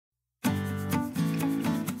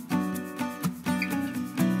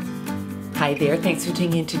Hi there, thanks for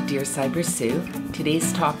tuning in to Dear Sybersue.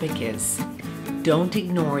 Today's topic is, don't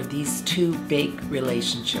ignore these two big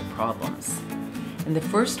relationship problems. And the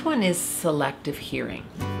first one is selective hearing.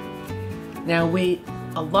 Now a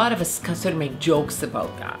lot of us sort of make jokes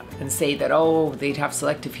about that and say that, oh, they'd have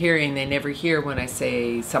selective hearing, they never hear when I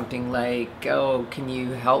say something like, oh, can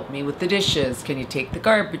you help me with the dishes? Can you take the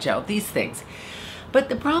garbage out? These things. But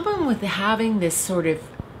the problem with having this sort of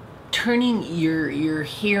turning your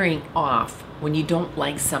hearing off when you don't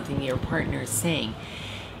like something your partner is saying,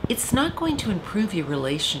 it's not going to improve your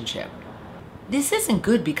relationship. This isn't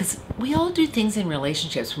good because we all do things in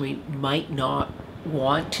relationships we might not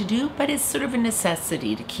want to do, but it's sort of a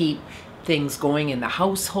necessity to keep things going in the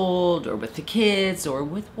household or with the kids or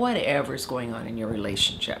with whatever's going on in your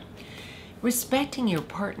relationship. Respecting your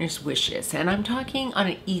partner's wishes, and I'm talking on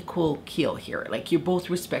an equal keel here, like you're both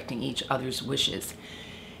respecting each other's wishes.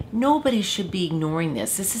 Nobody should be ignoring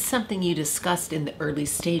this. This is something you discussed in the early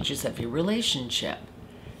stages of your relationship.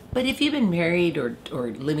 But if you've been married or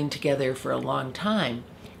living together for a long time,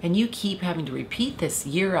 and you keep having to repeat this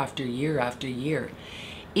year after year after year,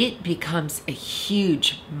 it becomes a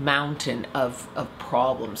huge mountain of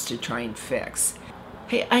problems to try and fix.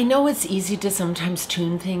 Hey, I know it's easy to sometimes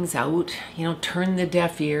tune things out, turn the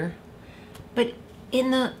deaf ear, but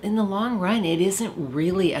in the long run, it isn't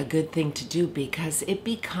really a good thing to do because it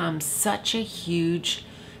becomes such a huge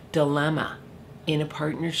dilemma in a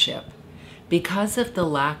partnership because of the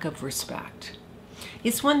lack of respect.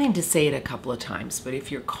 It's one thing to say it a couple of times, but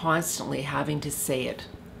if you're constantly having to say it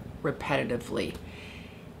repetitively,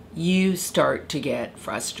 you start to get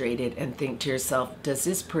frustrated and think to yourself, does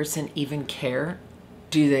this person even care?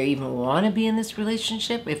 Do they even want to be in this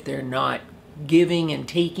relationship if they're not giving and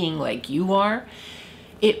taking like you are?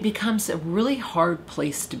 It becomes a really hard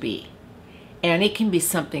place to be. And it can be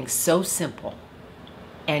something so simple,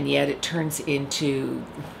 and yet it turns into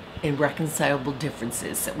irreconcilable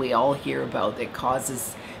differences that we all hear about that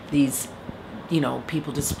causes these,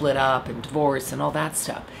 people to split up and divorce and all that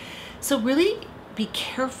stuff. So really be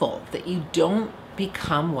careful that you don't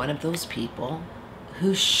become one of those people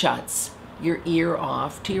who shuts your ear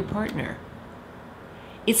off to your partner.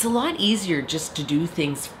 It's a lot easier just to do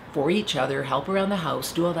things for each other, help around the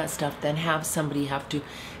house, do all that stuff, than have somebody have to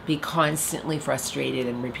be constantly frustrated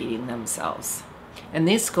and repeating themselves. And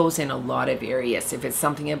this goes in a lot of areas. If it's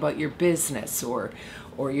something about your business or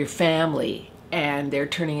your family and they're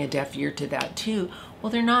turning a deaf ear to that too,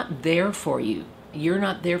 well, they're not there for you. You're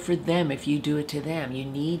not there for them if you do it to them. You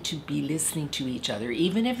need to be listening to each other.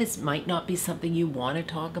 Even if it might not be something you want to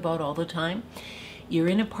talk about all the time, you're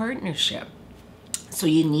in a partnership. So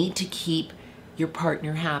you need to keep your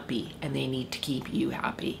partner happy and they need to keep you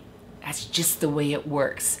happy. That's just the way it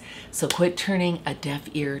works. So quit turning a deaf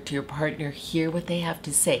ear to your partner. Hear what they have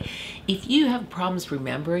to say. If you have problems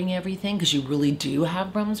remembering everything, because you really do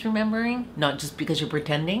have problems remembering, not just because you're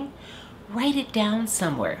pretending, write it down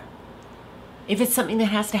somewhere. If it's something that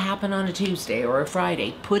has to happen on a Tuesday or a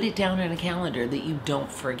Friday, put it down in a calendar that you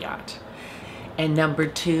don't forget. And number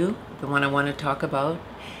two, the one I want to talk about,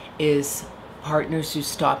 is partners who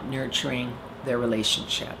stop nurturing their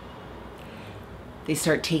relationship. They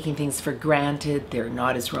start taking things for granted. They're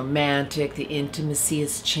not as romantic. The intimacy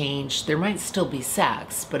has changed. There might still be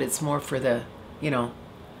sex, but it's more for the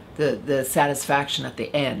satisfaction at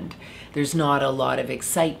the end. There's not a lot of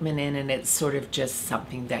excitement in it. It's sort of just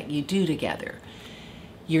something that you do together.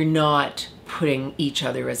 You're not putting each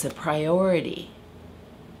other as a priority.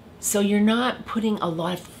 So you're not putting a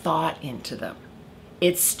lot of thought into them.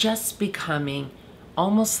 It's just becoming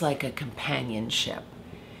almost like a companionship.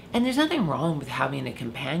 And there's nothing wrong with having a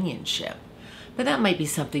companionship, but that might be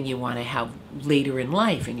something you want to have later in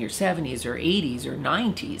life, in your 70s or 80s or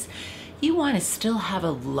 90s. You want to still have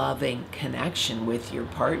a loving connection with your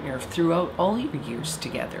partner throughout all your years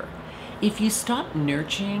together. If you stop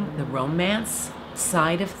nurturing the romance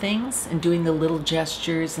side of things and doing the little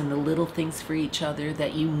gestures and the little things for each other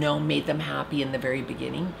that made them happy in the very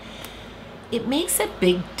beginning, it makes a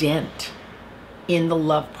big dent in the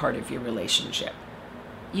love part of your relationship.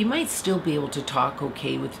 You might still be able to talk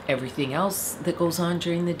okay with everything else that goes on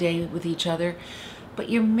during the day with each other, but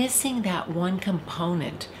you're missing that one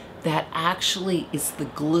component that actually is the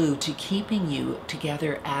glue to keeping you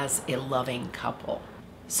together as a loving couple.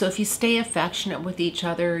 So if you stay affectionate with each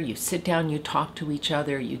other, you sit down, you talk to each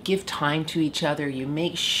other, you give time to each other, you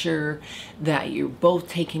make sure that you're both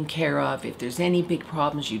taken care of. If there's any big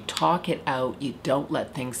problems, you talk it out, you don't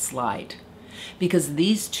let things slide. Because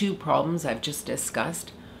these two problems I've just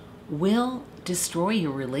discussed will destroy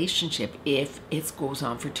your relationship if it goes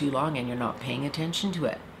on for too long and you're not paying attention to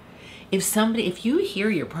it. If you hear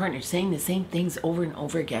your partner saying the same things over and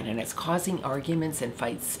over again and it's causing arguments and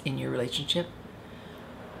fights in your relationship,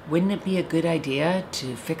 wouldn't it be a good idea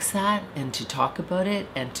to fix that and to talk about it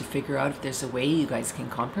and to figure out if there's a way you guys can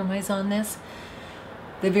compromise on this?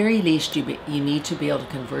 The very least, you need to be able to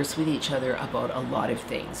converse with each other about a lot of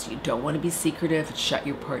things. You don't want to be secretive and shut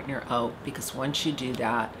your partner out, because once you do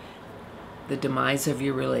that, the demise of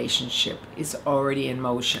your relationship is already in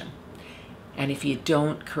motion. And if you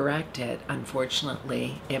don't correct it,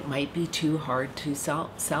 unfortunately, it might be too hard to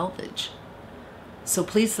salvage. So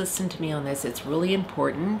please listen to me on this. It's really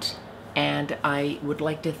important. And I would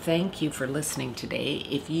like to thank you for listening today.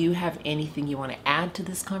 If you have anything you want to add to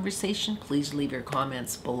this conversation, please leave your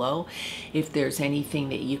comments below. If there's anything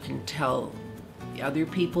that you can tell other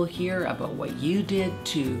people here about what you did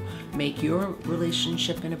to make your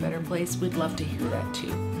relationship in a better place, we'd love to hear that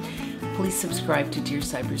too. Please subscribe to Dear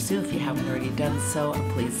Sybersue if you haven't already done so,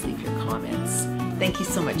 and please leave your comments. Thank you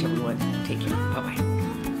so much, everyone. Take care.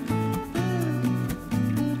 Bye-bye.